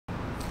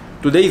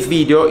Today's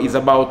video is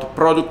about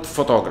product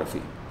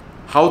photography.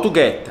 How to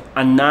get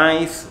a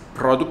nice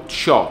product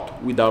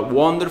shot with a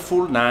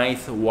wonderful,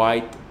 nice,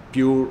 white,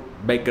 pure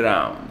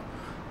background.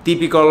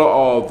 Typical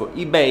of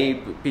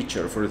eBay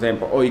picture, for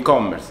example, or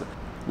e-commerce.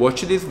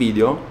 Watch this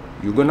video,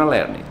 you're gonna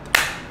learn it.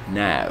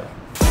 Now.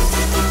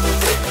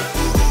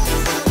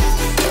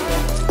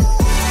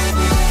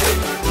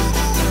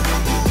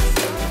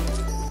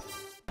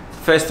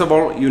 First of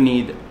all, you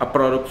need a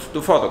product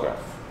to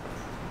photograph.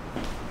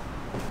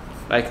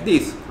 Like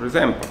this, for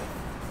example.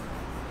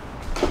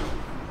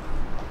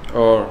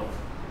 Or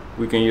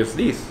we can use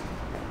this.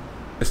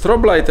 The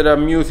strobe light that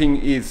I'm using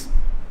is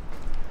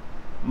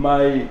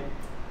my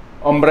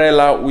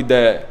umbrella with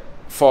the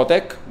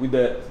Photec, with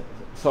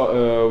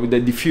the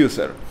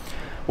diffuser.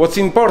 What's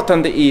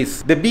important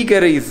is the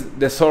bigger is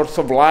the source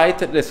of light,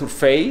 the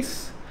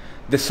surface,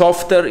 the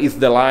softer is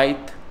the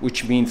light,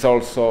 which means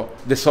also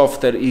the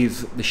softer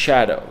is the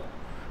shadow.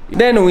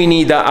 Then we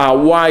need a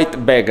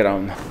white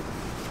background.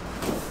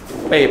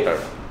 Paper,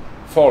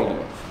 folding.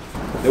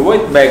 The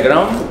white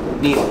background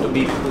needs to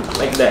be put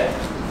like that.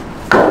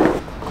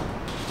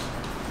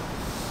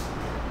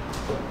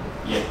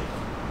 Yeah.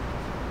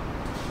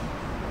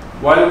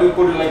 Why we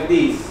put it like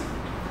this?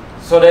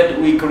 So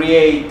that we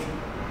create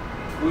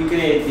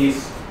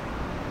this.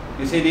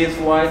 You see this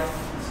white?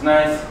 It's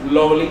nice,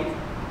 lovely.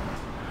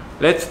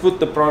 Let's put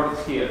the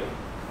products here.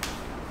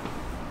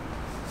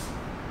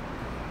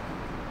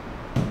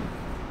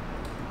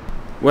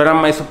 Where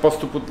am I supposed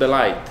to put the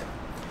light?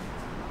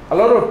 A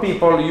lot of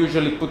people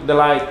usually put the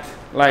light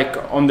like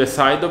on the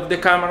side of the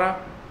camera,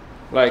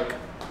 like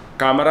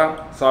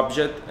camera,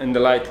 subject, and the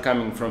light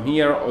coming from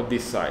here or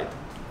this side.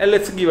 And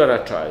let's give it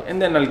a try, and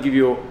then I'll give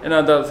you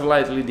another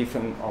slightly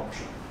different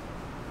option.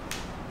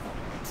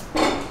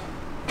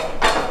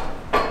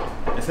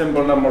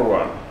 Example number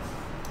one.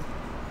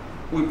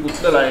 We put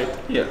the light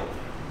here,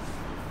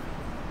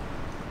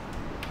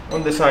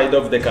 on the side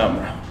of the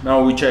camera.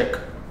 Now we check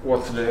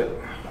what's the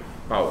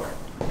power.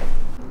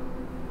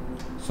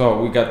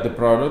 So we got the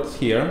products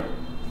here,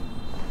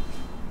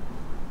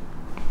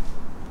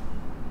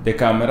 the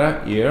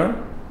camera here,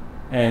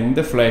 and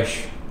the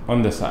flash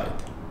on the side.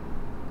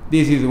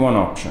 This is one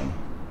option.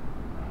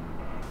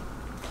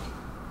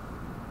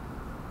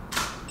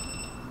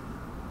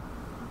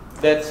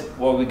 That's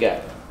what we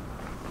got.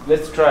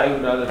 Let's try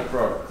with other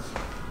products.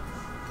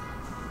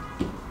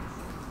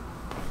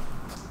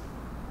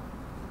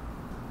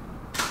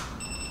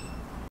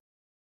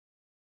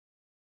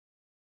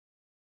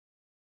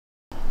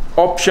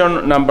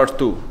 Option number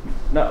two.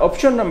 Now,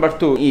 option number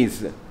two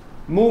is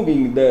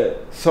moving the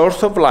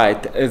source of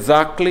light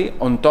exactly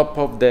on top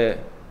of the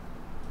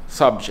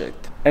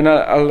subject. And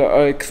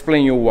I'll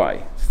explain you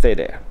why. Stay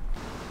there.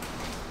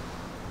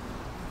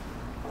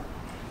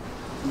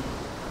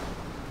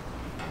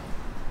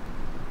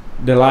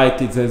 The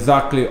light is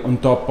exactly on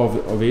top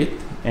of it,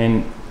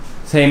 and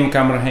same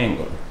camera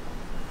angle.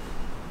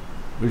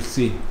 We'll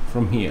see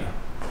from here.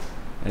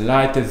 A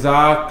light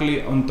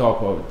exactly on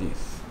top of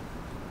this.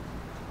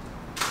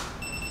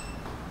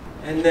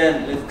 And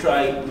then let's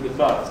try with the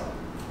bottom.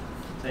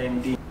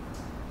 Same thing.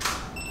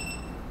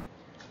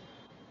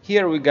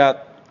 Here we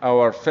got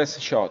our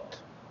first shot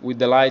with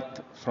the light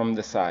from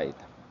the side.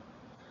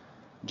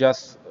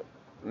 Just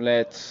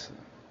let's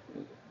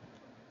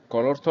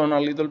color tone a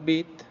little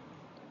bit.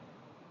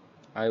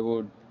 I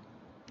would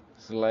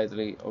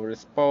slightly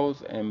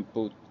overexpose and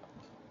put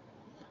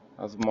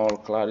a small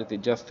clarity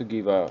just to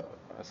give a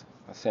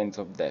sense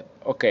of depth.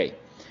 Okay.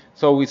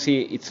 So we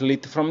see it's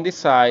lit from this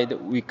side,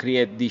 we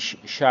create this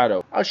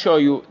shadow. I'll show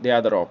you the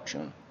other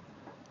option.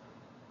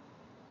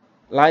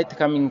 Light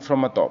coming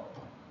from a top.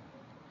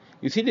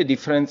 You see the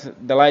difference?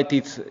 The light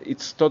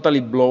it's totally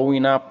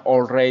blowing up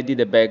already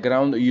the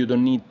background. You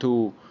don't need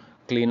to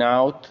clean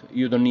out,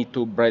 you don't need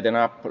to brighten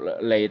up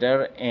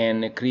later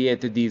and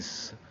create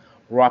this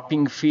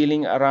wrapping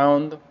feeling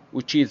around,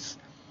 which is,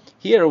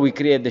 here we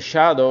create the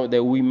shadow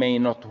that we may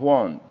not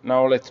want.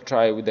 Now let's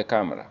try with the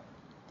camera.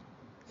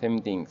 Same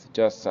things,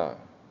 just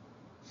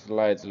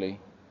slightly.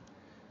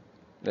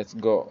 Let's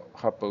go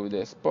up with the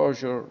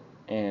exposure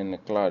and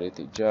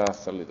clarity,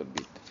 just a little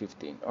bit,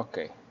 15.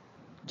 Okay,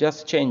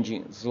 just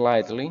changing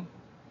slightly.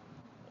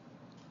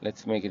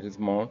 Let's make it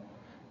small.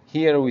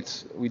 Here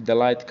with the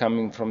light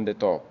coming from the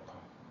top.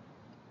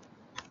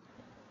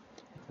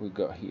 We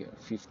got here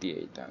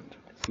 5800,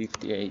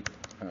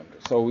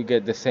 5800. So we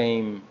get the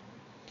same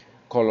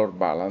color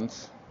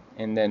balance.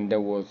 And then there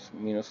was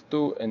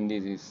 -2, and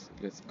this is,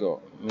 let's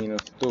go,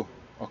 -2.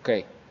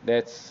 Okay,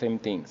 that's same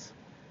things.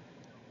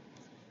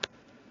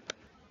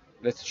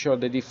 Let's show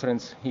the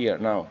difference here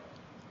now.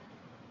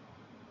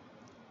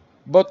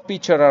 Both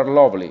pictures are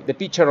lovely. The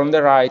picture on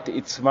the right,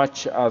 it's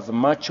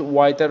much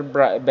whiter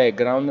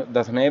background,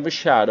 doesn't have a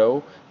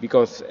shadow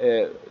because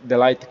the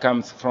light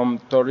comes from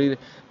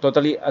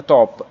totally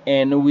atop,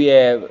 and we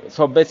have,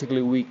 so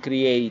basically we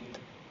create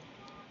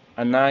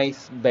a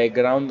nice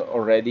background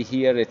already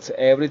here. It's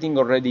everything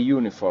already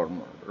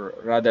uniform,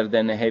 rather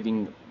than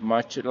having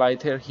much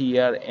lighter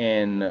here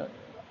and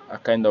a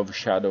kind of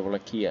shadow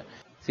like here.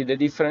 See the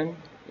difference?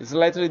 It's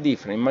slightly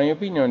different. In my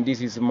opinion,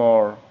 this is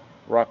more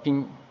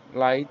wrapping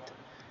light,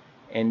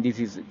 and this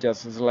is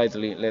just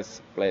slightly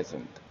less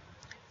pleasant.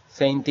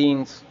 Same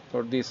things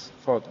for this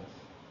photo.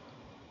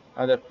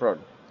 Other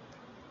product.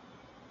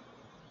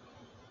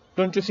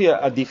 Don't you see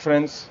a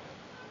difference?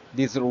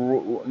 This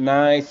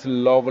nice,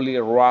 lovely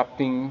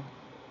wrapping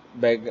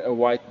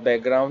white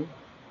background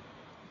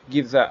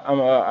gives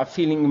a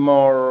feeling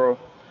more,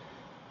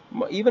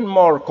 even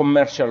more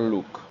commercial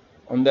look.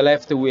 On the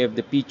left we have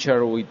the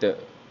picture with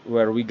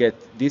where we get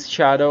this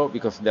shadow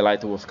because the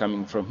light was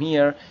coming from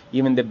here.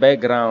 Even the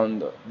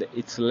background,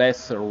 it's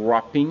less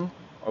wrapping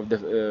of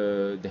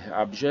the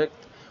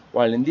object,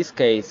 while in this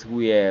case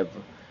we have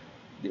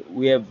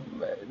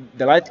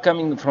the light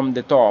coming from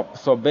the top,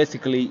 so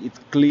basically it's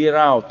clear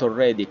out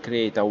already,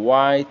 create a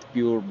white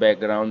pure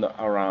background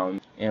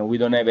around, and we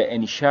don't have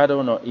any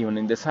shadow, not even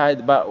in the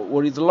side. But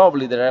what is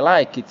lovely that I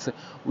like, it's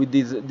with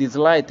this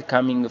light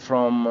coming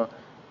from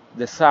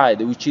the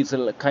side, which is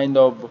kind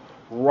of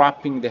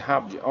wrapping the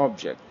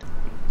object.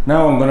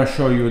 Now I'm gonna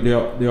show you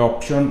the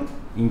option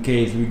in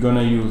case we're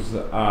gonna use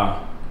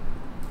a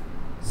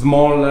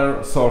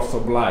smaller source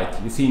of light.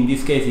 You see, in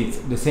this case it's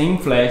the same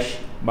flash,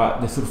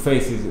 but the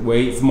surface is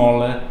way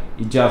smaller.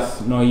 It's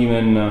just not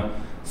even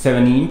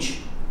 7 inch,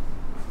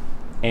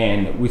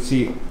 and we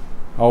see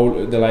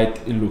how the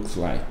light it looks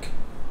like.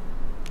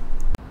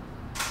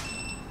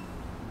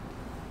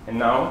 And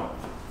now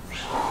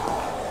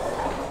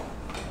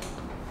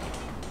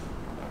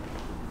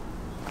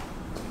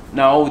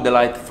with the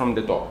light from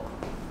the top.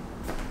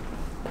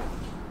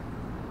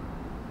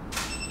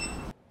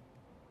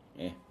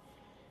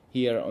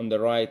 Here on the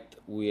right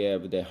we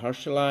have the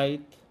harsh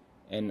light,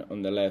 and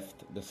on the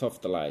left the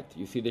soft light.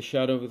 You see the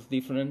shadow is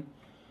different.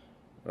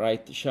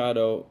 Right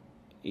shadow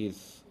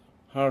is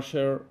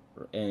harsher,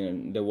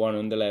 and the one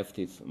on the left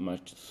is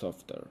much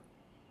softer.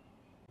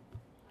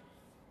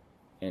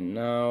 And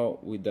now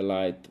with the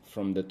light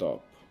from the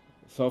top,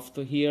 soft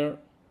here,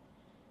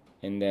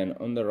 and then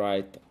on the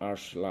right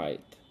harsh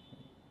light.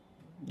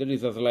 There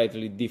is a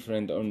slightly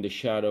different on the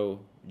shadow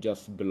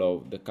just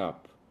below the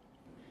cap.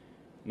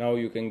 Now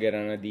you can get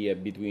an idea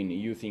between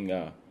using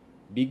a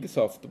big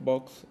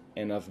softbox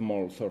and a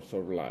small source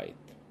of light.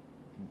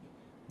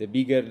 The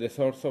bigger the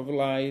source of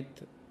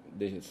light,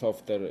 the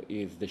softer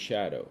is the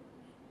shadow.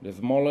 The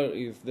smaller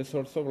is the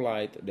source of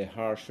light, the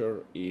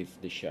harsher is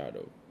the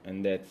shadow.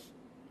 And that's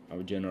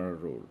our general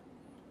rule.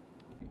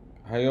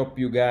 I hope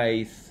you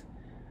guys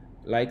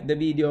like the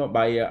video,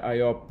 but I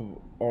hope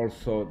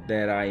also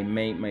that I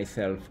made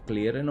myself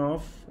clear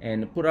enough.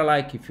 And put a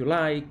like if you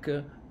like,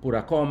 put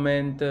a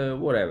comment,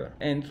 whatever.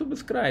 And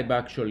subscribe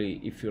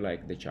actually if you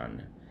like the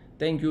channel.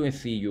 Thank you and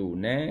see you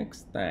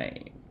next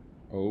time.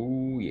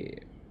 Oh yeah.